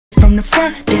from the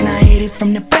front, then I hit it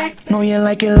from the back. Know you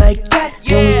like it like that.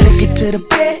 Then we take it to the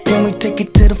bed, then we take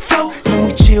it to the floor, then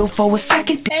we chill for a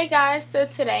second. Hey guys, so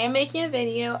today I'm making a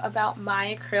video about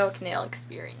my acrylic nail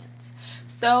experience.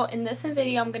 So in this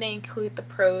video I'm going to include the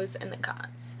pros and the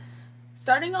cons.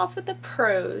 Starting off with the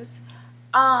pros,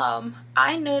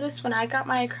 I noticed when I got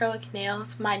my acrylic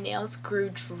nails, my nails grew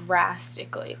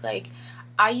drastically. Like,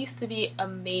 I used to be a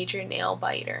major nail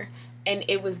biter, and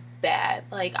it was bad.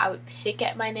 Like, I would pick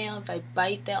at my nails, I'd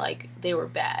bite them, like, they were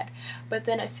bad. But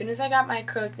then as soon as I got my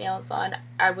acrylic nails on,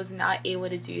 I was not able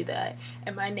to do that,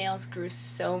 and my nails grew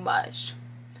so much.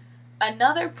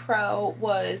 Another pro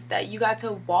was that you got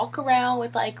to walk around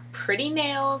with, like, pretty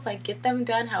nails, like, get them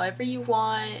done however you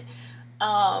want.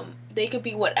 They could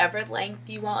be whatever length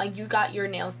you want. Like, you got your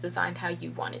nails designed how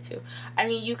you wanted to. I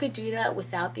mean, you could do that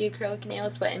without the acrylic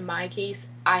nails, but in my case,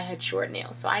 I had short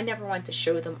nails, so I never wanted to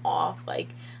show them off. Like,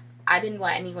 I didn't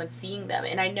want anyone seeing them.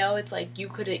 And I know it's like you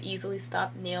could have easily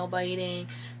stopped nail biting,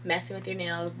 messing with your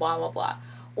nails, blah, blah, blah.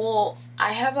 Well,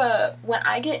 when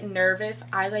I get nervous,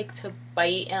 I like to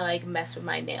bite and, like, mess with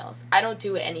my nails. I don't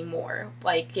do it anymore.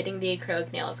 Like, getting the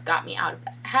acrylic nails got me out of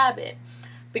that habit,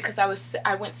 because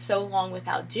I went so long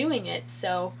without doing it,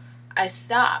 so I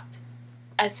stopped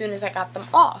as soon as I got them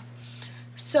off.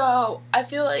 So I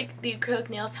feel like the acrylic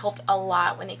nails helped a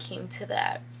lot when it came to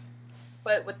that.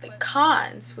 But with the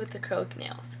cons with acrylic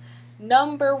nails, the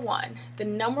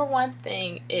number one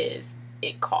thing is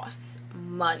it costs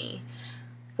money.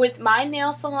 With my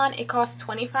nail salon, it costs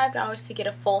 $25 to get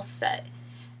a full set.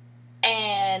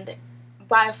 And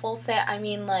by a full set, I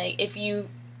mean, like, if you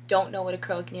don't know what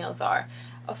acrylic nails are,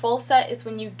 a full set is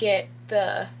when you get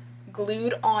the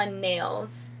glued on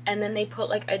nails and then they put,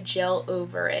 like, a gel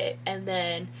over it and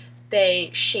then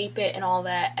they shape it and all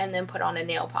that and then put on a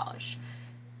nail polish.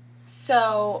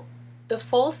 So the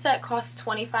full set costs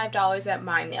 $25 at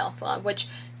my nail salon, which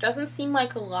doesn't seem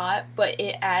like a lot, but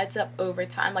it adds up over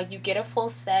time. Like, you get a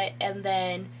full set and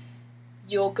then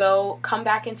you'll come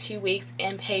back in 2 weeks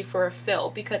and pay for a fill,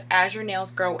 because as your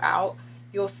nails grow out,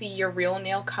 you'll see your real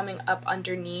nail coming up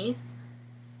underneath.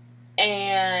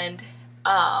 And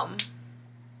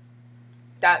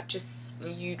that just,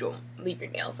 you don't leave your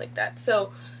nails like that.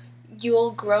 So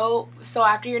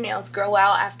after your nails grow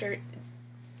out, after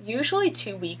usually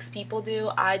 2 weeks, people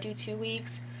do, I do 2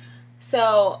 weeks.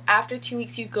 So after 2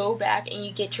 weeks, you go back and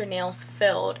you get your nails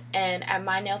filled, and at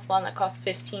my nail salon that costs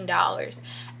 $15.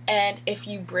 And if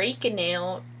you break a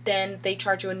nail, then they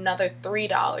charge you another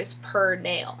 $3 per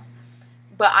nail.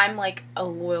 But I'm, like, a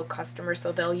loyal customer,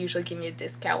 so they'll usually give me a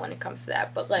discount when it comes to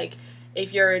that. But, like,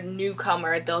 if you're a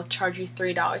newcomer, they'll charge you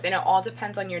 $3. And it all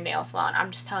depends on your nail salon. I'm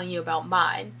just telling you about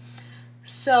mine.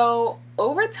 So,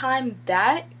 over time,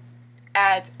 that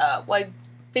adds up. Like,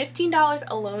 $15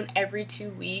 alone every 2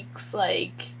 weeks,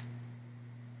 like,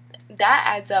 that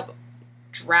adds up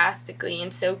drastically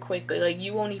and so quickly. Like,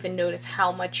 you won't even notice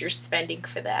how much you're spending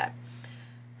for that.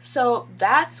 So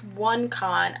that's one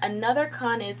con. Another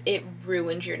con is it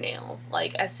ruins your nails.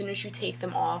 Like, as soon as you take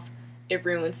them off, it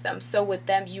ruins them. So with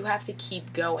them, you have to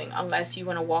keep going unless you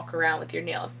want to walk around with your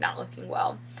nails not looking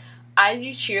well. I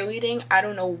do cheerleading. I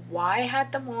don't know why I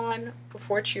had them on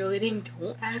before cheerleading.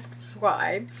 Don't ask me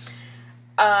why.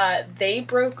 They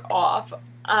broke off.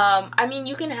 I mean,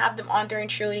 you can have them on during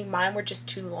cheerleading. Mine were just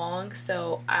too long,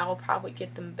 so I'll probably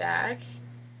get them back,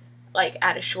 like,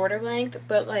 at a shorter length.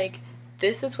 But, like,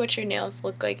 this is what your nails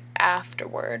look like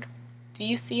afterward. Do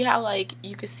you see how, like,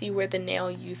 you can see where the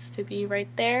nail used to be right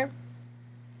there?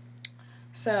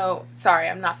 So, sorry,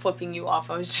 I'm not flipping you off.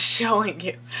 I was just showing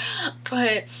you.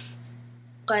 But,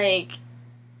 like,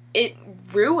 it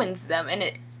ruins them,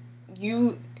 and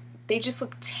they just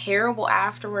look terrible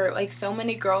afterward. Like, so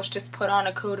many girls just put on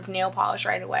a coat of nail polish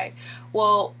right away.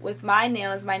 Well, with my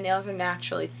nails are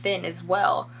naturally thin as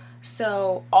well.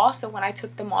 So, also, when I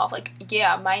took them off, like,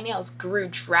 yeah, my nails grew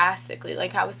drastically,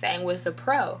 like I was saying, was a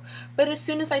pro. But as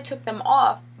soon as I took them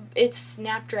off, it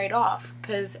snapped right off,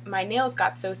 because my nails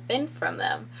got so thin from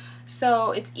them.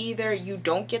 So, it's either you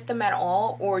don't get them at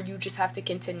all, or you just have to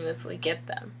continuously get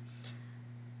them.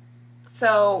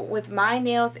 So, with my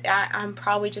nails, I'm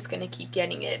probably just going to keep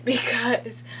getting it,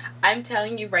 because I'm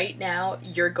telling you right now,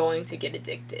 you're going to get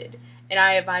addicted. And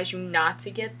I advise you not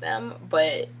to get them,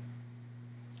 but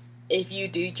if you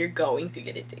do, you're going to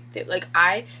get addicted. Like,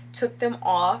 I took them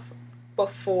off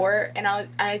before, and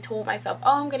I told myself,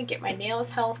 oh, I'm going to get my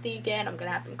nails healthy again. I'm going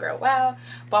to have them grow out,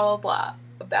 blah, blah, blah.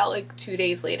 About, like, 2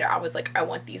 days later, I was like, I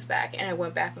want these back. And I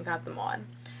went back and got them on.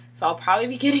 So I'll probably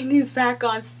be getting these back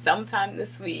on sometime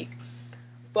this week.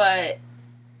 But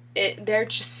they're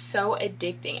just so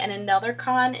addicting. And another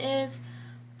con is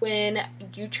when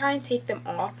you try and take them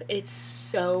off, it's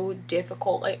so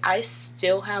difficult. Like, I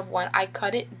still have one. I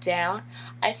cut it down.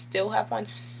 I still have one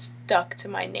stuck to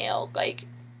my nail. Like,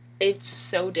 it's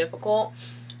so difficult.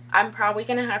 I'm probably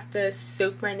gonna have to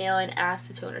soak my nail in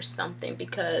acetone or something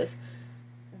because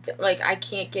like I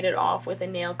can't get it off with a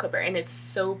nail clipper, and it's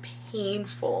so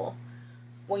painful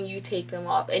when you take them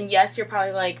off. And yes, you're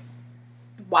probably like,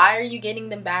 why are you getting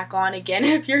them back on again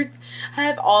if you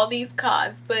have all these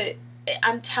cons? But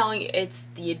I'm telling you, it's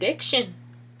the addiction.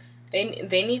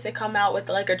 They need to come out with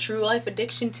like a true life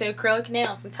addiction to acrylic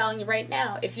nails. I'm telling you right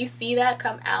now, if you see that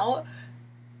come out,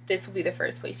 this will be the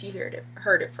first place you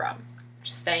heard it from. I'm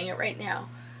just saying it right now.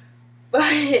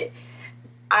 But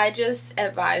I just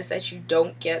advise that you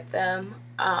don't get them.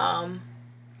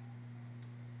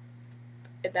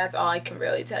 That's all I can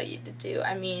really tell you to do.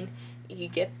 I mean, you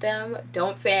get them,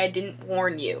 don't say I didn't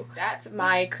warn you. That's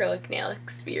my acrylic nail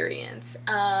experience.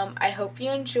 I hope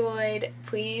you enjoyed.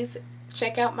 Please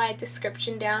check out my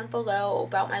description down below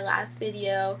about my last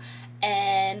video,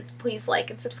 and please like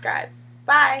and subscribe.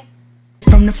 Bye!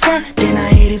 From the front, then I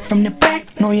hit it from the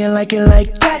back. Know you like it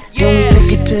like that. Then we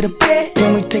take it to the bed,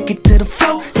 then we take it to the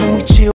floor.